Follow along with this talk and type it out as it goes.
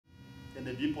and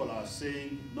the people are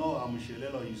saying, no,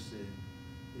 Amushelelo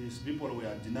is people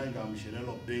were denying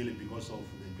Amushelelo bail because of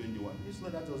the 21. It's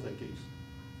not that was the case.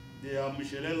 The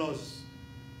Amushelelo's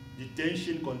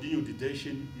detention, continued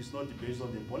detention, is not based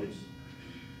on the police.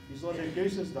 It's not the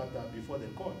cases that are before the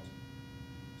court.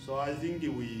 So I think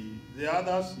the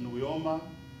others, Nauyoma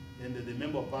and the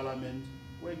Member of Parliament,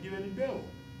 were given bail.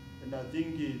 And I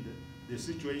think the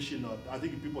situation, I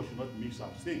think people should not mix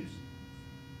up things.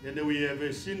 And we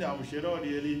have seen Amushelelo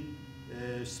really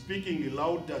speaking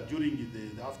louder during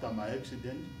after my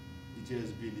accident. It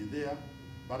has been there,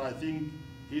 but I think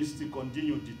his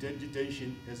continued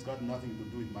detention has got nothing to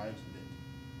do with my accident.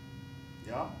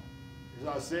 Yeah, as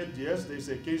I said, yes, there's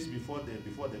a case before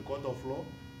the court of law.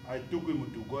 I took him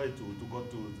to go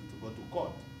to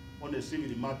court on a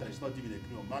civil matter. It's not even a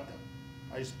criminal matter.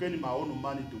 I spent my own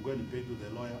money to go and pay to the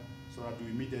lawyer so that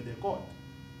we meet at the court,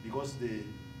 because the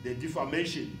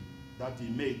defamation that he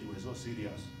made was so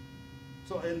serious.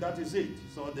 So, and that is it.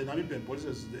 So the Namibian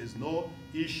police, there's no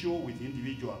issue with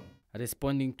individual.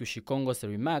 Responding to Shikongo's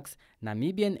remarks,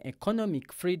 Namibian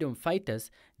Economic Freedom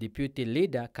Fighters Deputy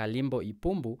Leader Kalimbo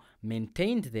Ipumbu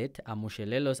maintained that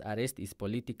Amushelelo's arrest is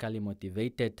politically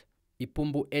motivated.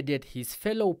 Ipumbu added his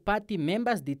fellow party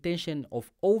members' detention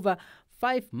of over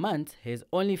 5 months has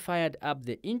only fired up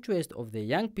the interest of the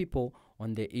young people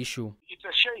on the issue. It's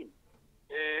a shame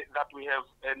that we have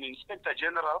an Inspector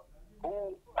General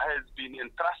who has been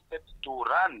entrusted to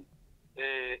run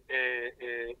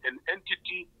an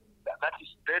entity that is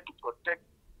there to protect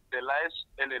the lives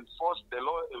and enforce the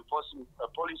law enforcement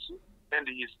policy, and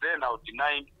he is there now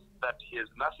denying that he has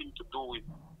nothing to do with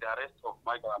the arrest of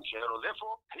Michael Amushelelo.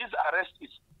 Therefore, his arrest is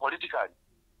political,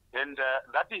 and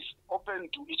that is open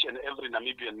to each and every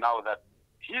Namibian now that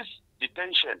his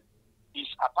detention is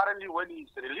apparently, when he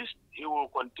is released, he will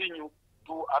continue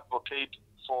to advocate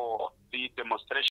for the demonstration.